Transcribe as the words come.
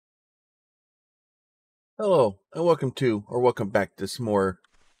Hello, and welcome back to some more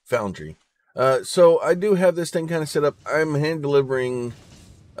Foundry. So I do have this thing kind of set up. I'm hand delivering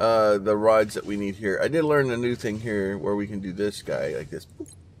the rods that we need here. I did learn a new thing here where we can do this guy like this,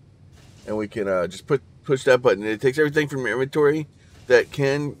 and we can just push that button. It takes everything from your inventory that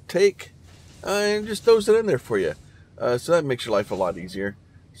can take, and just throws it in there for you. So that makes your life a lot easier.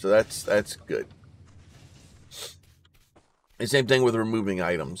 So that's good. The same thing with removing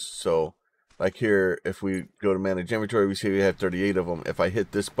items. So, like here, if we go to manage inventory, we see we have 38 of them. If I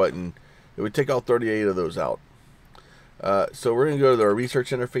hit this button, it would take all 38 of those out. So we're going to go to our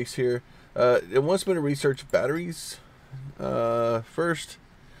research interface here. It wants me to research batteries first.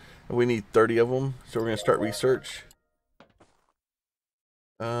 We need 30 of them. So we're going to start research.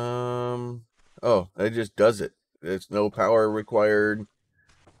 Oh, it just does it. There's no power required.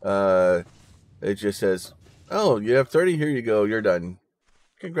 It just says, oh, you have 30. Here you go. You're done.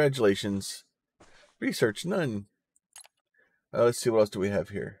 Congratulations. Research none. Let's see, what else do we have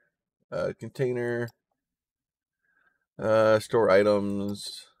here? Container. Store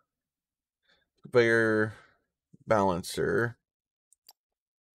items. Conveyor. Balancer.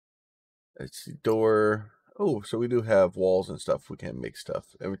 Let's see, door. Oh, so we do have walls and stuff. We can make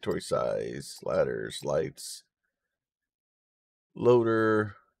stuff. Inventory size. Ladders. Lights.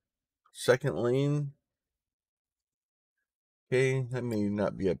 Loader. Second lane. Okay, that may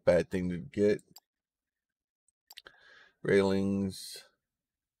not be a bad thing to get. Railings.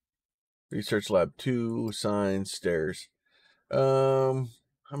 Research lab 2. Signs. Stairs. How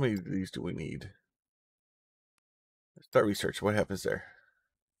many of these do we need? Start research. What happens there?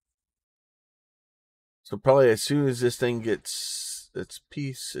 So probably as soon as this thing gets its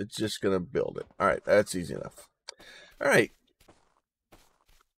piece, it's just going to build it. All right, that's easy enough. All right.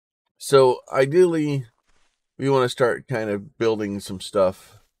 So ideally, we want to start kind of building some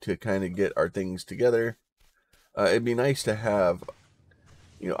stuff to kind of get our things together. It'd be nice to have,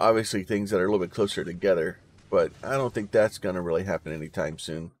 obviously things that are a little bit closer together, but I don't think that's going to really happen anytime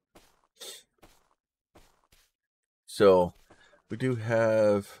soon. So we do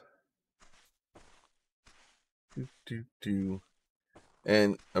have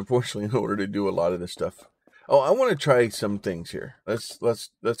and unfortunately, in order to do a lot of this stuff, I want to try some things here. Let's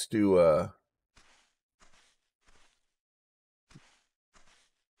do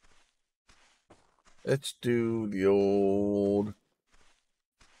let's do the old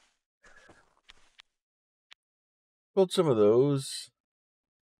build some of those.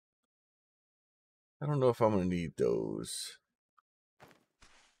 I don't know if I'm going to need those.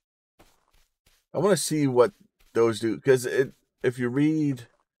 I want to see what those do, because if you read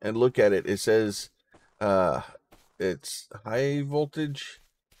and look at it, it says it's high voltage,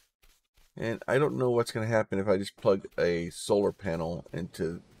 and I don't know what's going to happen if I just plug a solar panel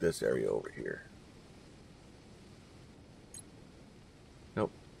into this area over here.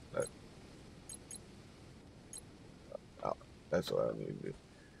 Nope. Oh, that's what I need to do.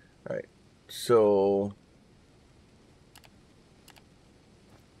 All right. So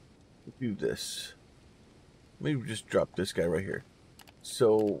do this. Maybe just drop this guy right here.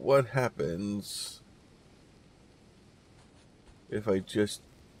 So what happens if I just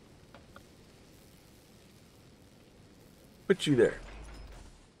put you there?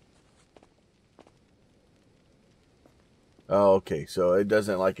 Oh, okay, so it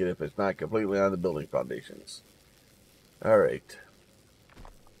doesn't like it if it's not completely on the building foundations. All right.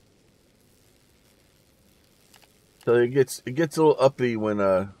 So it gets a little uppity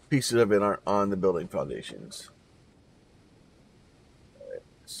when pieces of it aren't on the building foundations. All right,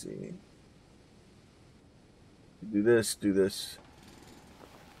 let's see. Do this, do this.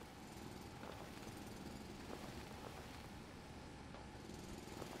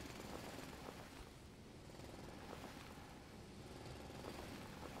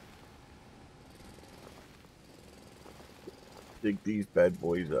 Dig these bad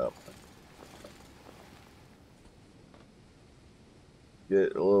boys up.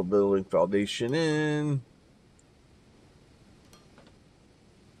 Get a little building foundation in.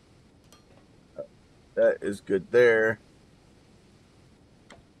 That is good there.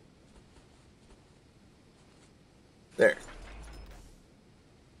 There.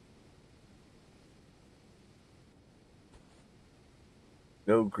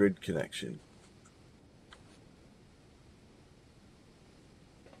 No grid connection.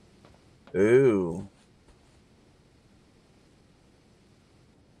 Ooh.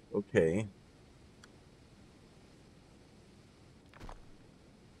 Okay.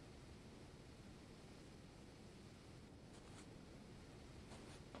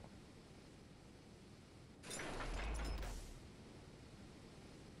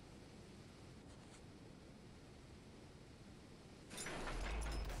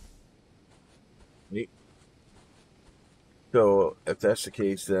 Neat. So if that's the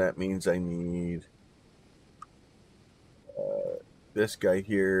case, then that means I need this guy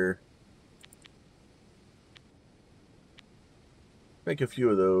here. Make a few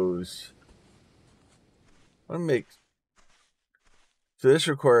of those. I'm gonna make. So this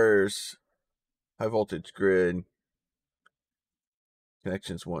requires high voltage grid.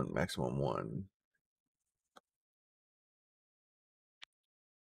 Connections 1, maximum 1.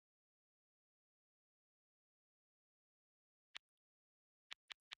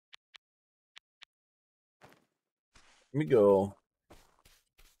 Let me go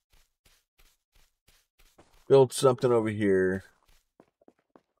build something over here.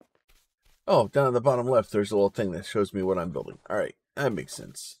 Oh, down at the bottom left, there's a little thing that shows me what I'm building. All right, that makes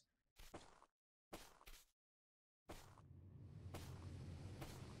sense.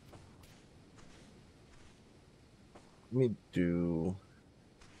 Let me do.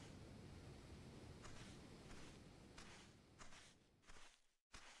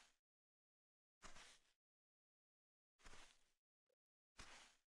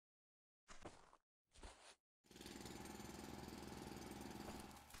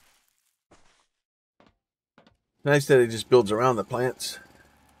 Nice that it just builds around the plants.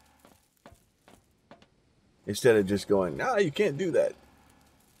 Instead of just going, nah, you can't do that.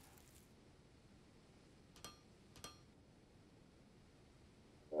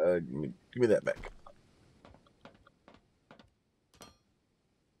 Give me that back.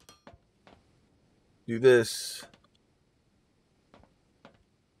 Do this.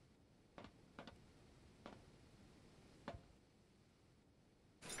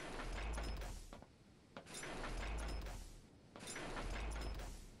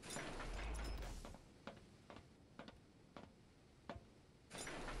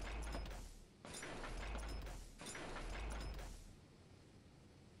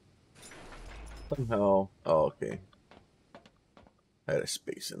 Somehow. Oh, okay. I had a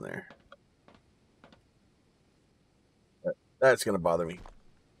space in there. That's going to bother me.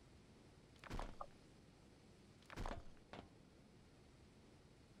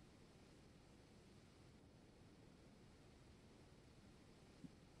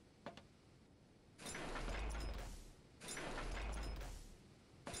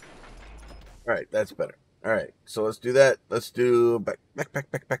 All right, that's better. All right, so let's do that. Let's do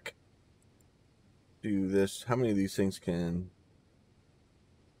back. Do this. How many of these things can...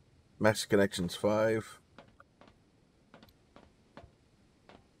 Max connections 5.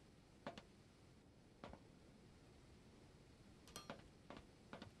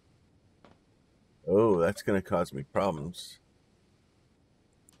 Oh, that's going to cause me problems.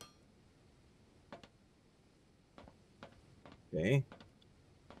 Okay.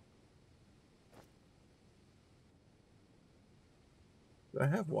 Do I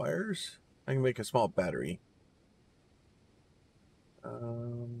have wires? I can make a small battery. I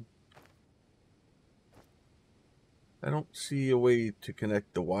don't see a way to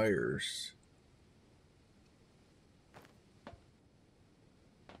connect the wires.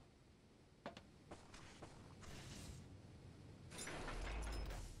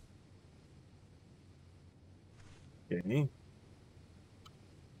 Okay.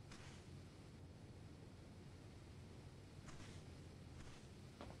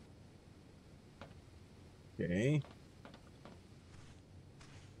 Okay.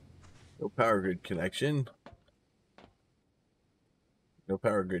 No power grid connection. No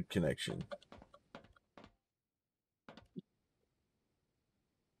power grid connection.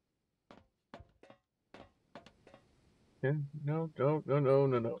 Yeah, no.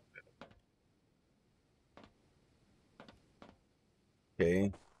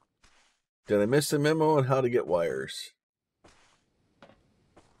 Okay. Did I miss the memo on how to get wires?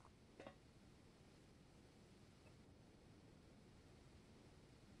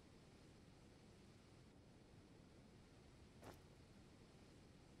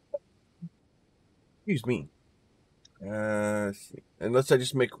 Excuse me. Unless I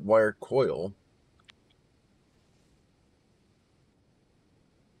just make wire coil.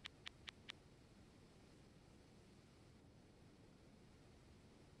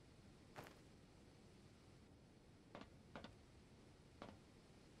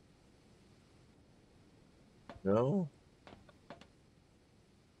 No.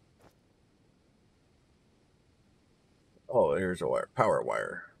 Oh, here's a wire. Power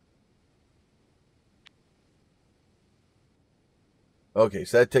wire. Okay,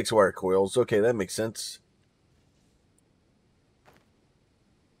 so that takes wire coils. Okay, that makes sense.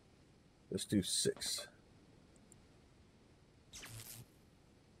 Let's do 6.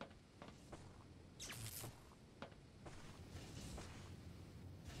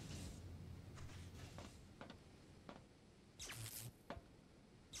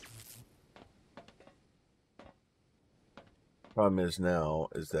 Problem is now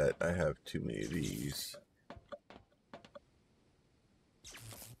is that I have too many of these.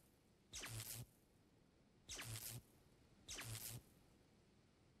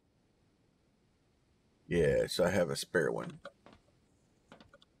 Yeah, so I have a spare one.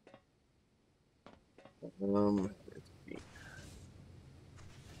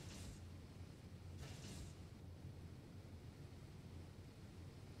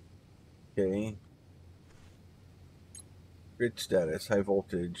 Okay. Grid status, high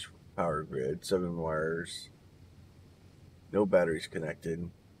voltage power grid, 7 wires, no batteries connected.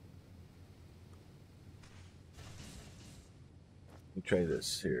 Let me try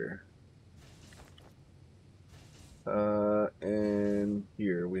this here. And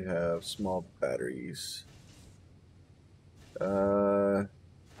here we have small batteries. I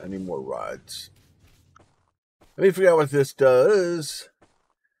need more rods. Let me figure out what this does.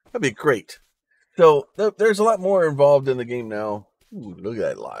 That'd be great. So there's a lot more involved in the game now. Ooh, look at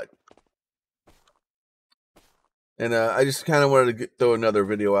that lot. And I just kind of wanted to throw another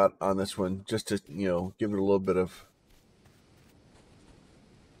video out on this one, just to, you know, give it a little bit of.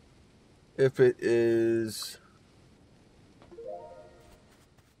 If it is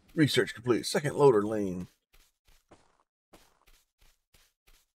research complete, second loader lane.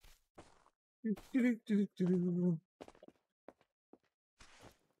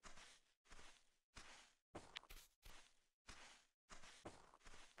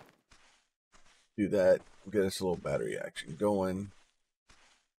 Do that, get us a little battery action going.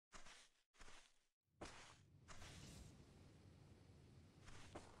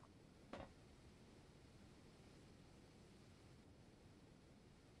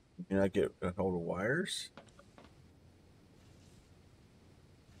 Can I get a hold of wires?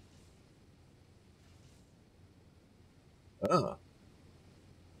 Oh.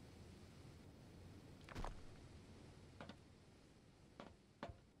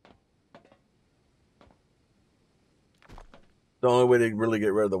 The only way to really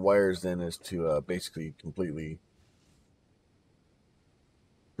get rid of the wires then is to basically completely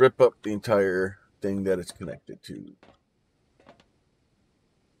rip up the entire thing that it's connected to.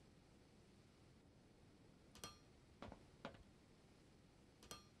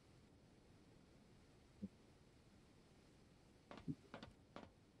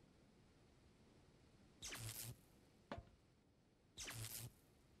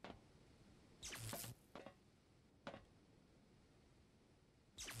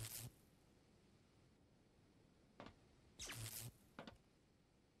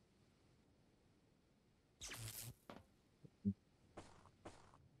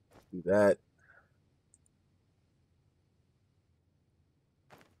 Do that.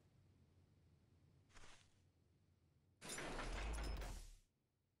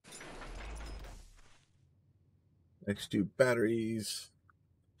 Next, do batteries.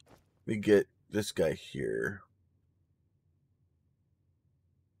 We get this guy here.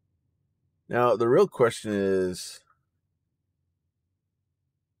 Now, the real question is,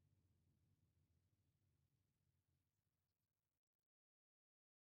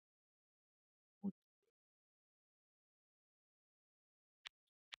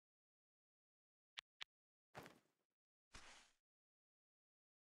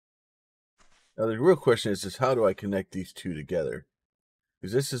 just how do I connect these two together?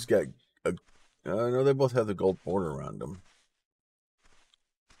 Because this has got a. No, they both have the gold border around them.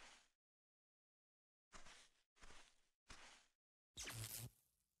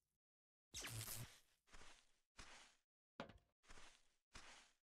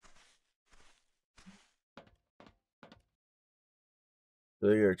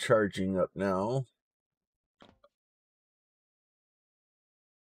 They are charging up now.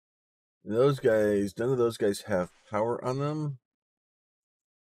 And those guys, none of those guys have power on them.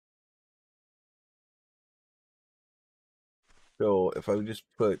 So if I would just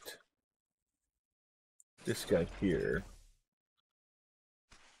put this guy here,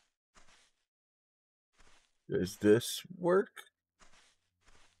 does this work?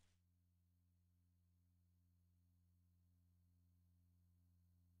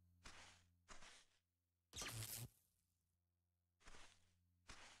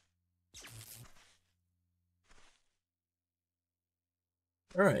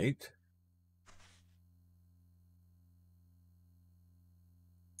 All right.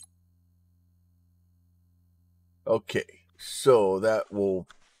 Okay, so that will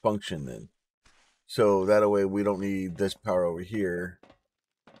function then. So that way we don't need this power over here.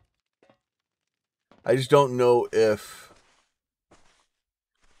 I just don't know if...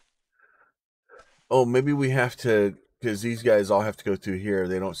 Oh, maybe we have to... Because these guys all have to go through here.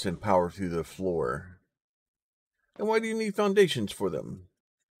 They don't send power through the floor. And why do you need foundations for them?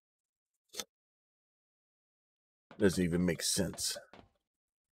 Doesn't even make sense.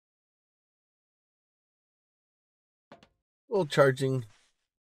 Well, charging.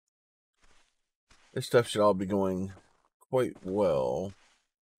 This stuff should all be going quite well.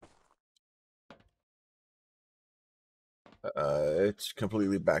 It's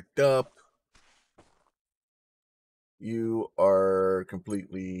completely backed up. You are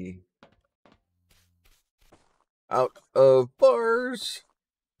completely out of bars.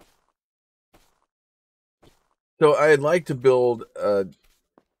 So I'd like to build a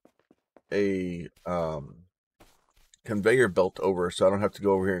conveyor belt over, so I don't have to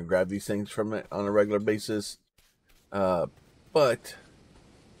go over here and grab these things from it on a regular basis. But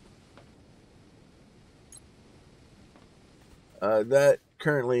that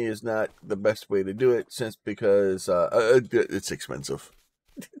currently is not the best way to do it, because it's expensive.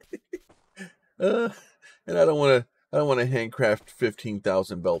 And I don't want to handcraft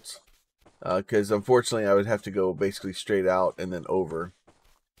 15,000 belts, because unfortunately I would have to go basically straight out and then over,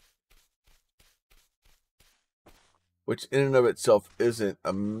 which in and of itself isn't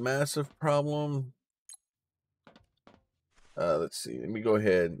a massive problem. Let's see. Let me go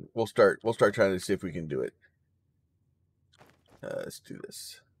ahead. We'll start trying to see if we can do it. Let's do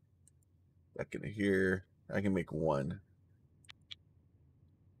this. Back into here. I can make one.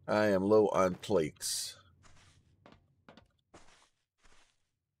 I am low on plates.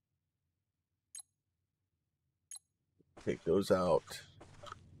 Take those out.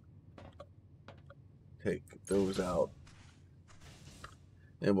 Take those out.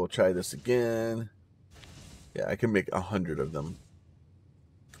 And we'll try this again. Yeah, I can make 100 of them.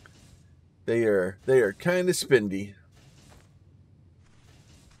 They are kind of spendy.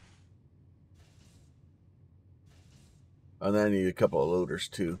 And I need a couple of loaders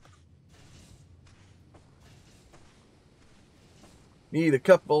too. Need a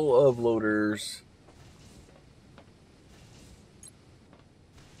couple of loaders.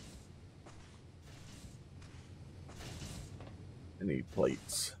 I need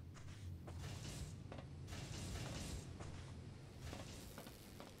plates.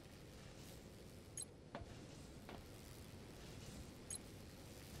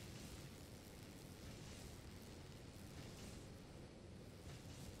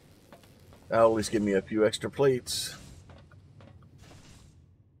 That'll at least give me a few extra plates.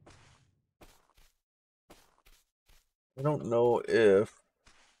 I don't know if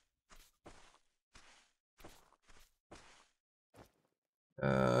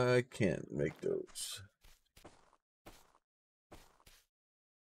I can't make those.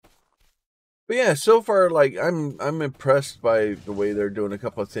 But yeah, so far, like, I'm impressed by the way they're doing a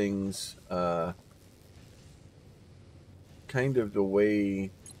couple of things. Kind of the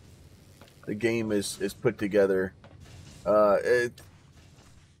way the game is put together. It's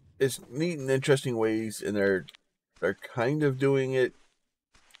neat and interesting ways, and they're kind of doing it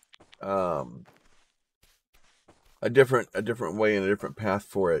a different way and a different path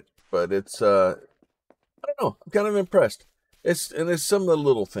for it. But it's I don't know. I'm kind of impressed. It's some of the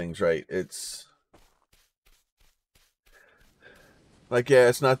little things, right? It's like, yeah,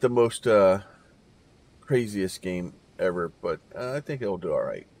 it's not the most craziest game ever, but I think it'll do all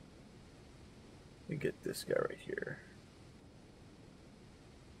right. Let me get this guy right here.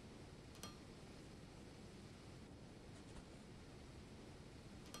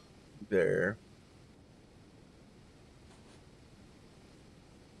 There.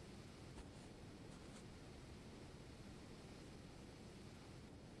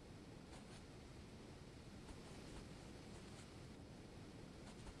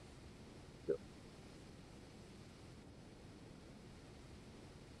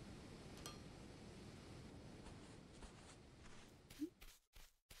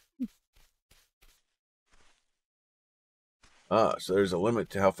 So there's a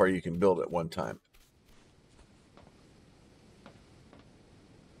limit to how far you can build at one time.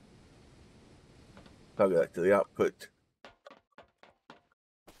 Toggle that to the output.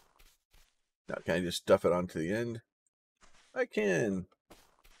 Now, can I just stuff it onto the end? I can.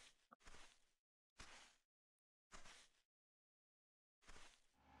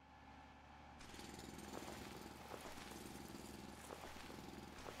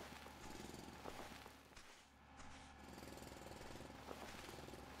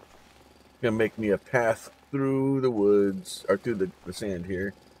 Gonna make me a path through the woods, or through the sand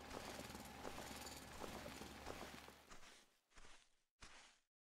here.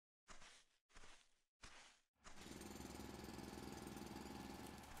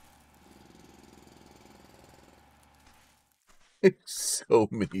 So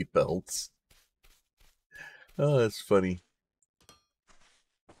many belts. Oh, that's funny.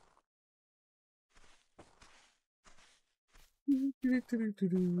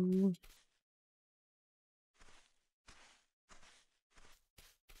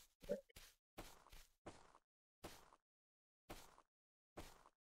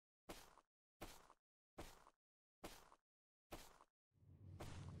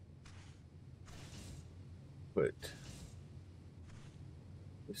 Put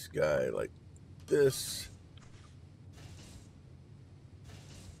this guy like this.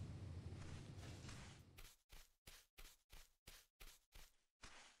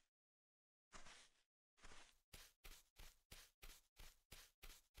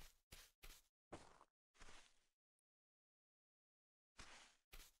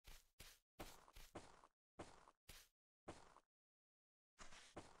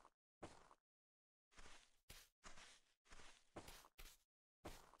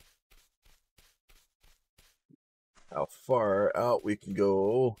 How far out we can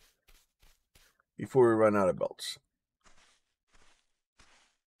go before we run out of belts.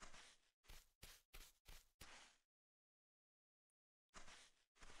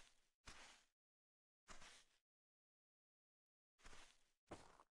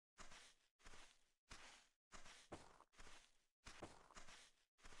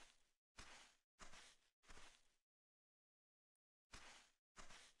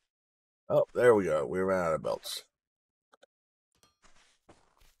 Oh, there we go. We ran out of belts.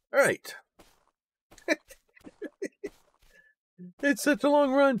 All right. It's such a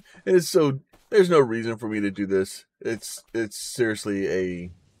long run. It's so there's no reason for me to do this. It's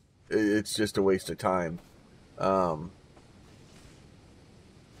seriously it's just a waste of time. Those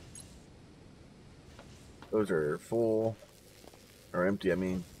are full or empty, I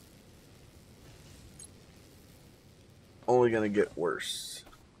mean. Only gonna get worse.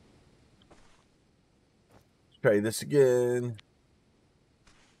 Let's try this again.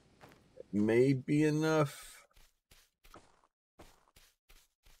 May be enough.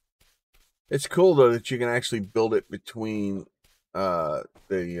 It's cool though that you can actually build it between those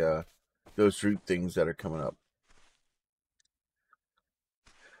root things that are coming up.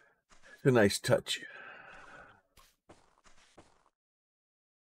 It's a nice touch.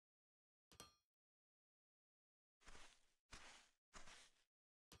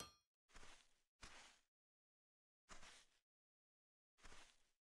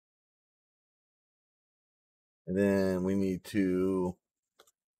 And then we need to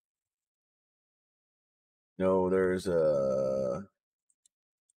no, there's a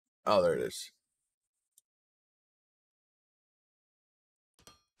oh, there it is.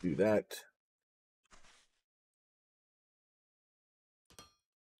 Do that.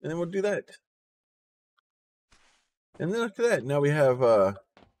 And then we'll do that. And then after that, now we have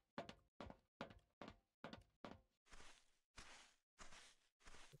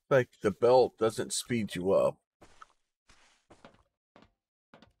like the belt doesn't speed you up.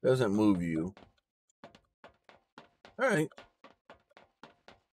 Doesn't move you. All right.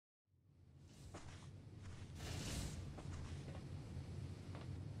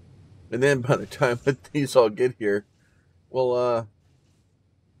 And then by the time that these all get here, well,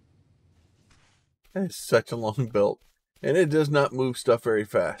 it's such a long belt. And it does not move stuff very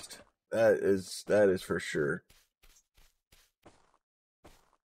fast. That is for sure.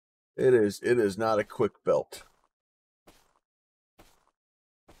 It is not a quick belt.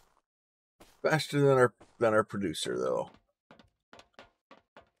 Faster than our producer though.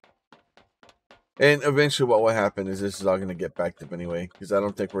 And eventually what will happen is this is all going to get backed up anyway, because I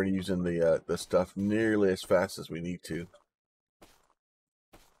don't think we're using the stuff nearly as fast as we need to.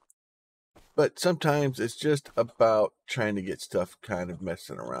 But sometimes it's just about trying to get stuff kind of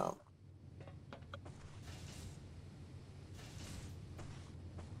messing around.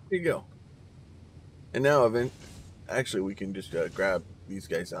 Here you go. And now actually we can just grab these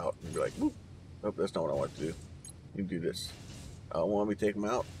guys out and be like, whoop. Oh, that's not what I want to do. You can do this. Want me to take them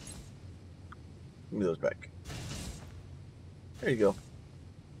out? Give me those back. There you go.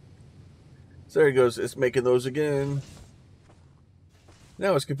 So there he goes. It's making those again.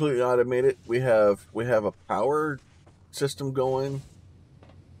 Now it's completely automated. We have a power system going.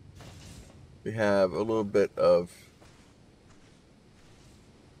 We have a little bit of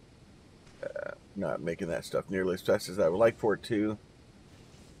not making that stuff nearly as fast as I would like for it to.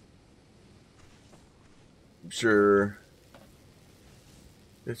 I'm sure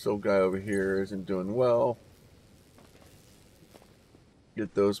this old guy over here isn't doing well.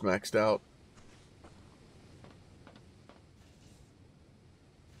 Get those maxed out.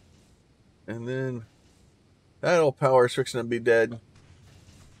 And then that old power is fixing to be dead.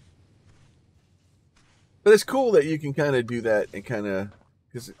 But it's cool that you can kind of do that and kind of,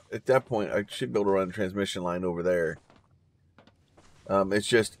 because at that point I should be able to run a transmission line over there. It's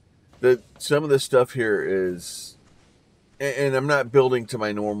just that some of the stuff here is, and I'm not building to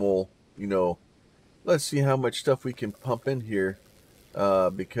my normal, you know, let's see how much stuff we can pump in here,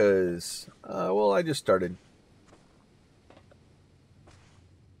 because, well, I just started.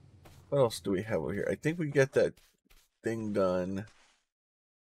 What else do we have over here? I think we get that thing done.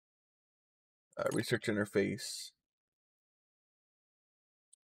 Research interface.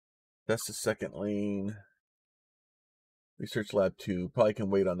 That's the second lane. Research lab 2. Probably can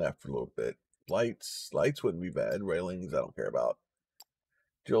wait on that for a little bit. Lights wouldn't be bad. Railings, I don't care about.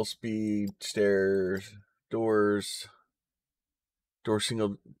 Drill speed, stairs, doors, door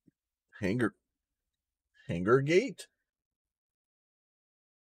single, hangar gate.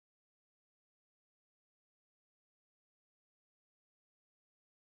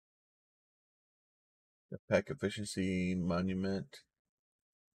 Pack efficiency, monument,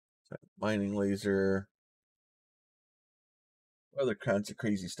 mining laser. What other kinds of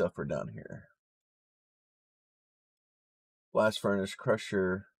crazy stuff are down here? Blast furnace,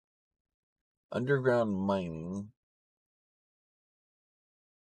 crusher, underground mining,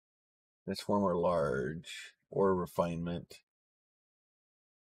 transformer large, ore refinement,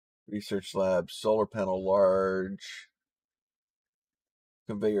 research lab, solar panel large,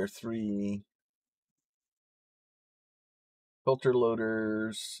 conveyor 3, filter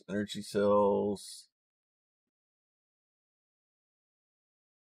loaders, energy cells,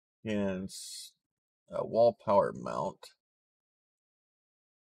 and wall power mount.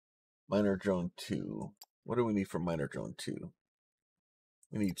 Miner drone 2. What do we need for miner drone 2?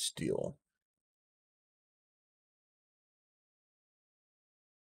 We need steel.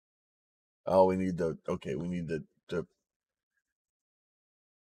 Oh, we need the, okay, we need the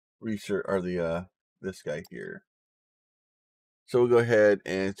research, or the, this guy here. So we'll go ahead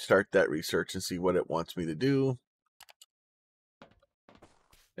and start that research and see what it wants me to do.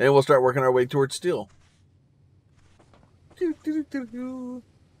 And we'll start working our way towards steel.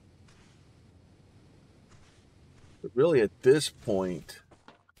 But really at this point,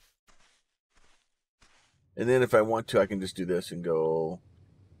 and then if I want to, I can just do this and go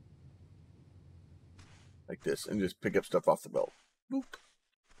like this and just pick up stuff off the belt. Boop.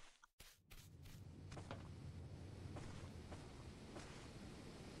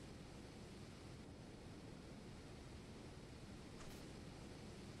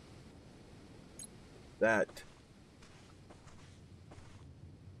 That.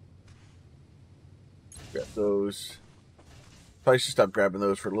 Grab those. Probably should stop grabbing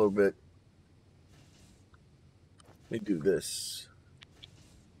those for a little bit. Let me do this.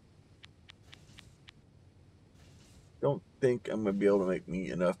 Don't think I'm going to be able to make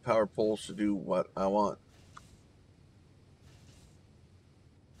me enough power poles to do what I want.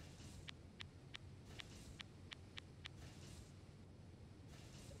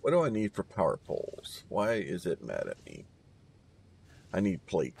 What do I need for power poles? Why is it mad at me? I need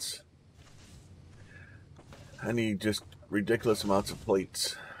plates. I need just ridiculous amounts of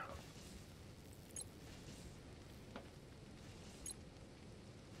plates.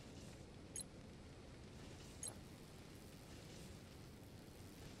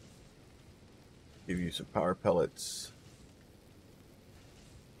 Give you some power pellets.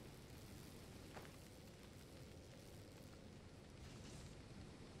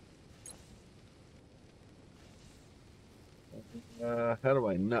 How do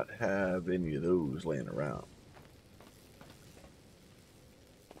I not have any of those laying around?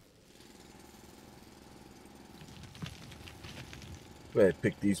 Go ahead,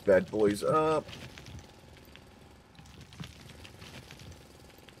 pick these bad boys up.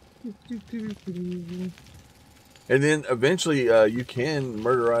 And then eventually you can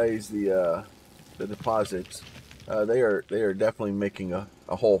murderize the deposits. They are definitely making a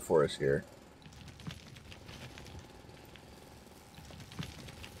hole for us here.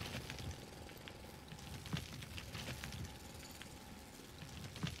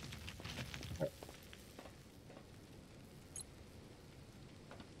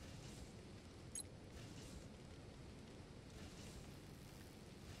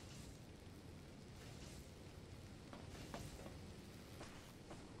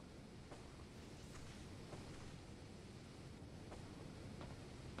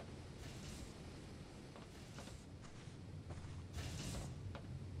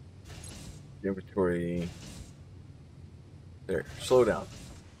 Inventory. There, slow down.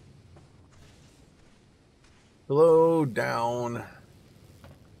 Slow down.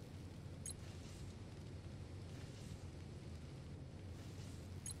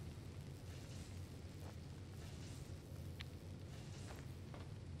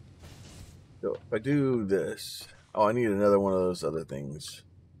 So if I do this, oh, I need another one of those other things.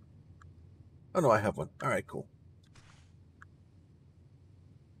 Oh no, I have one. All right, cool.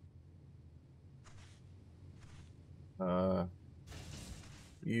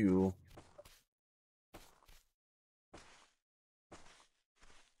 You.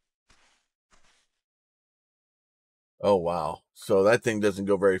 Oh wow. So that thing doesn't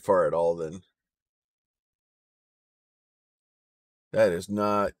go very far at all then. That is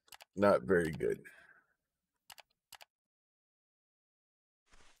not very good.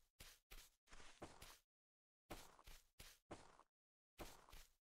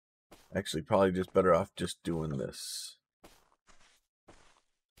 Actually, probably just better off just doing this.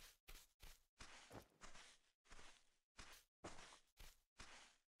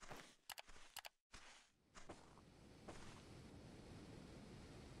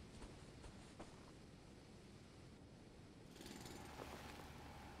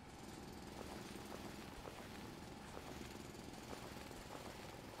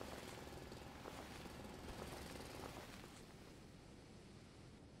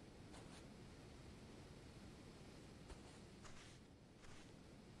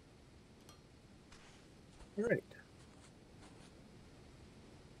 All right.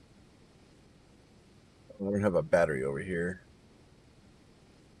 I don't have a battery over here.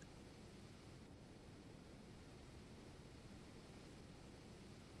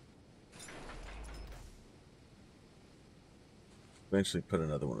 Eventually put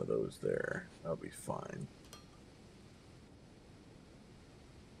another one of those there. That'll be fine.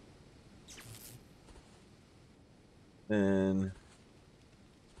 Then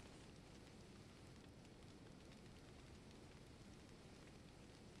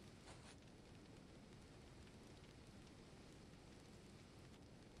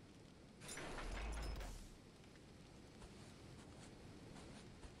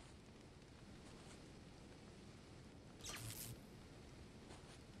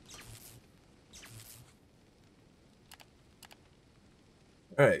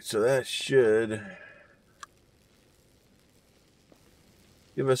all right, so that should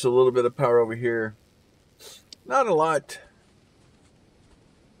give us a little bit of power over here. Not a lot.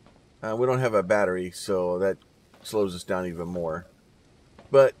 We don't have a battery, so that slows us down even more.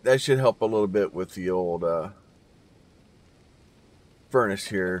 But that should help a little bit with the old furnace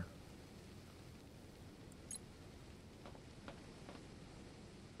here.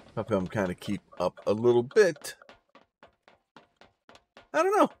 Help him kind of keep up a little bit. I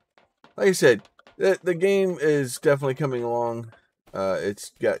don't know. Like I said, the game is definitely coming along.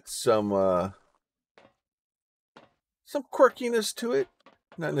 It's got some quirkiness to it.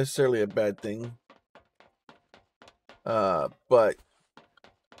 Not necessarily a bad thing. But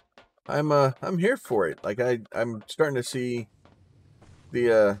I'm here for it. Like I'm starting to see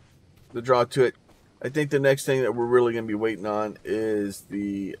the draw to it. I think the next thing that we're really going to be waiting on is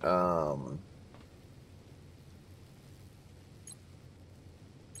the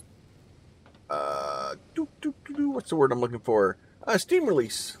what's the word I'm looking for? Steam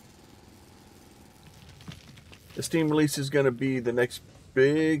release. The Steam release is going to be the next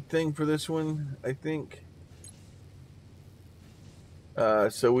big thing for this one, I think.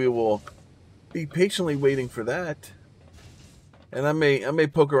 So we will be patiently waiting for that. And I may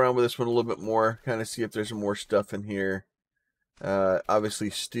poke around with this one a little bit more, kind of see if there's some more stuff in here. Obviously,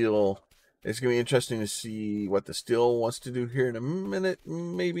 steel. It's going to be interesting to see what the steel wants to do here in a minute,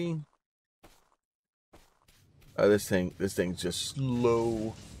 maybe. This thing's just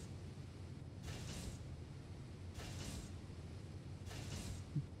slow.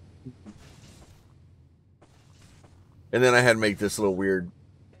 And then I had to make this little weird,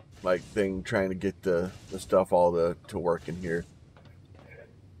 like, thing trying to get the stuff all to work in here.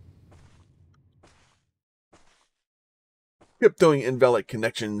 Kept throwing invalid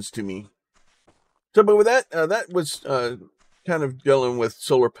connections to me. So, but with that, that was kind of dealing with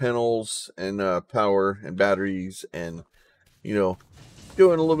solar panels and power and batteries and, you know,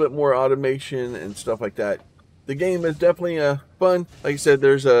 doing a little bit more automation and stuff like that. The game is definitely fun. Like I said,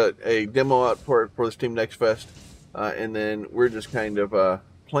 there's a demo out for the Steam Next Fest. And then we're just kind of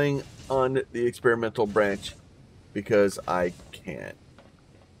playing on the experimental branch because I can.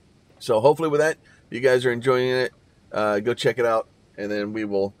 So hopefully with that, you guys are enjoying it. Go check it out. And then we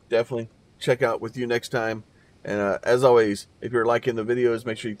will definitely check out with you next time. And as always, if you're liking the videos,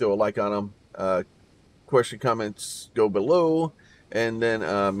 make sure you throw a like on them. Question, comments, go below. And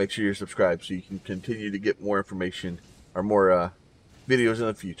then make sure you're subscribed so you can continue to get more information or more videos in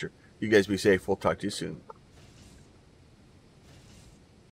the future. You guys be safe. We'll talk to you soon.